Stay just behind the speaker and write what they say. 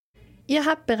Ihr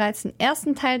habt bereits den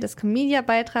ersten Teil des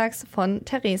Conmedia-Beitrags von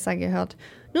Theresa gehört.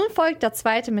 Nun folgt der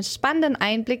zweite mit spannenden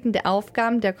Einblicken der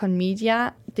Aufgaben der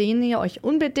Conmedia, den ihr euch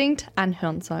unbedingt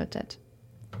anhören solltet.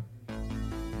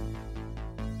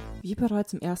 Wie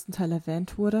bereits im ersten Teil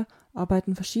erwähnt wurde,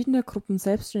 arbeiten verschiedene Gruppen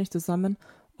selbstständig zusammen,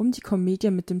 um die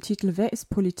Conmedia mit dem Titel Wer ist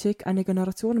Politik? Eine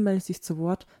Generation meldet sich zu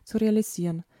Wort zu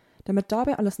realisieren. Damit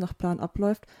dabei alles nach Plan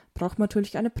abläuft, braucht man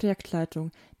natürlich eine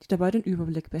Projektleitung, die dabei den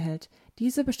Überblick behält.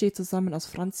 Diese besteht zusammen aus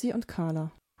Franzi und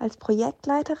Carla. Als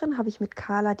Projektleiterin habe ich mit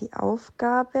Carla die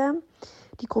Aufgabe,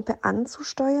 die Gruppe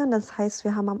anzusteuern. Das heißt,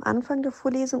 wir haben am Anfang der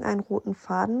Vorlesung einen roten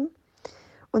Faden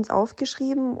uns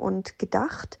aufgeschrieben und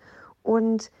gedacht.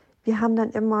 Und wir haben dann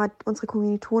immer unsere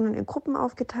Kommilitonen in Gruppen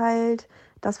aufgeteilt.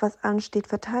 Das, was ansteht,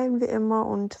 verteilen wir immer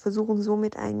und versuchen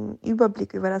somit einen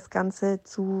Überblick über das Ganze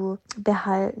zu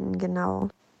behalten. Genau.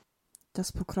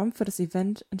 Das Programm für das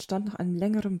Event entstand nach einem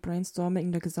längeren Brainstorming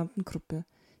in der gesamten Gruppe.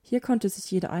 Hier konnte sich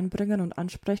jeder einbringen und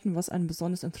ansprechen, was einen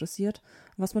besonders interessiert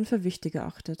und was man für wichtig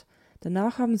erachtet.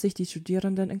 Danach haben sich die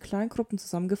Studierenden in Kleingruppen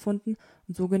zusammengefunden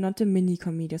und sogenannte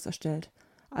Mini-Conmedias erstellt,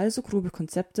 also grobe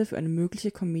Konzepte für eine mögliche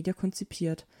Conmedia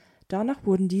konzipiert. Danach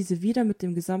wurden diese wieder mit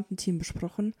dem gesamten Team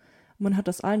besprochen und man hat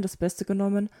aus allen das Beste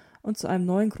genommen und zu einem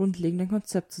neuen grundlegenden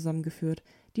Konzept zusammengeführt.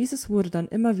 Dieses wurde dann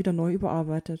immer wieder neu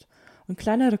überarbeitet und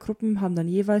kleinere Gruppen haben dann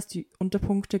jeweils die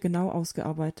Unterpunkte genau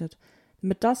ausgearbeitet.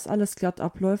 Damit das alles glatt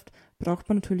abläuft, braucht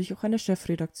man natürlich auch eine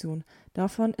Chefredaktion.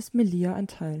 Davon ist Melia ein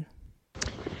Teil.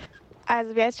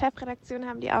 Also wir als Chefredaktion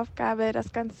haben die Aufgabe,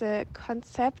 das ganze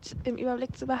Konzept im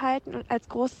Überblick zu behalten und als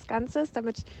großes Ganzes,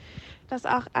 damit das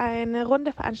auch eine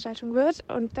runde Veranstaltung wird.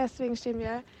 Und deswegen stehen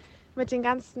wir mit den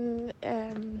ganzen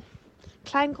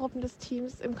kleinen Gruppen des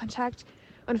Teams im Kontakt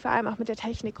und vor allem auch mit der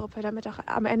Technikgruppe, damit auch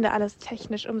am Ende alles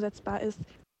technisch umsetzbar ist.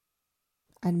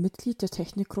 Ein Mitglied der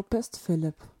Technikgruppe ist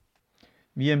Philipp.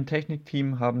 Wir im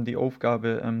Technikteam haben die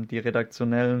Aufgabe, die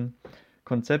redaktionellen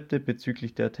Konzepte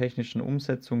bezüglich der technischen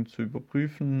Umsetzung zu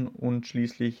überprüfen und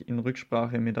schließlich in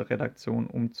Rücksprache mit der Redaktion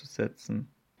umzusetzen.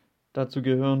 Dazu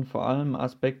gehören vor allem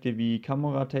Aspekte wie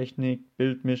Kameratechnik,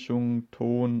 Bildmischung,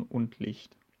 Ton und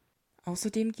Licht.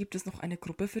 Außerdem gibt es noch eine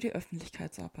Gruppe für die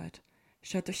Öffentlichkeitsarbeit.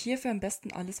 Schaut euch hierfür am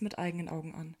besten alles mit eigenen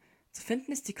Augen an. Zu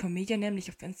finden ist die Conmedia nämlich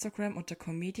auf Instagram unter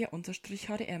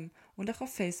conmedia_hdm und auch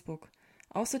auf Facebook.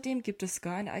 Außerdem gibt es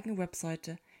sogar eine eigene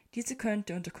Webseite. Diese könnt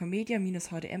ihr unter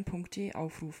conmedia-hdm.de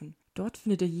aufrufen. Dort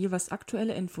findet ihr jeweils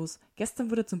aktuelle Infos.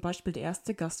 Gestern wurde zum Beispiel der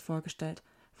erste Gast vorgestellt.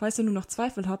 Falls ihr nur noch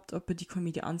Zweifel habt, ob ihr die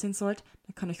Conmedia ansehen sollt,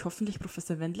 dann kann euch hoffentlich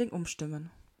Professor Wendling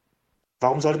umstimmen.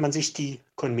 Warum sollte man sich die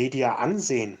Conmedia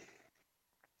ansehen?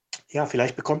 Ja,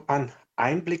 vielleicht bekommt man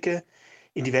Einblicke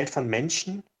in die Welt von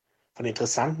Menschen, von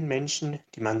interessanten Menschen,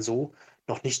 die man so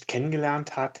noch nicht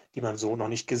kennengelernt hat, die man so noch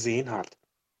nicht gesehen hat.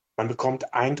 Man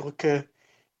bekommt Eindrücke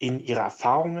in ihre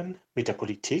Erfahrungen mit der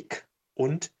Politik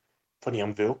und von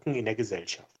ihrem Wirken in der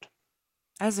Gesellschaft.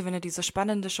 Also wenn ihr diese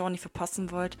spannende Show nicht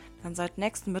verpassen wollt, dann seid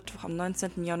nächsten Mittwoch am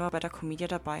 19. Januar bei der Conmedia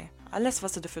dabei. Alles,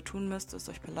 was ihr dafür tun müsst, ist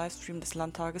euch per Livestream des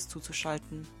Landtages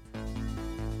zuzuschalten.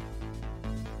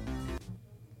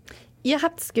 Ihr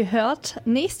habt's gehört,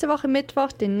 nächste Woche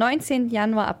Mittwoch, den 19.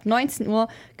 Januar ab 19 Uhr,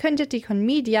 könnt ihr die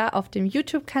Conmedia auf dem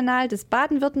YouTube-Kanal des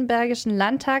Baden-Württembergischen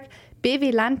Landtag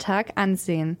BW Landtag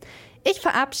ansehen. Ich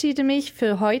verabschiede mich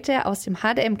für heute aus dem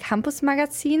HdM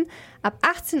Campusmagazin. Ab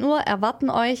 18 Uhr erwarten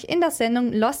euch in der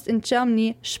Sendung Lost in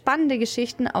Germany spannende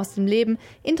Geschichten aus dem Leben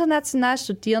international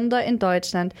Studierender in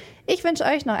Deutschland. Ich wünsche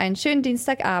euch noch einen schönen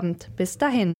Dienstagabend. Bis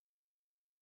dahin.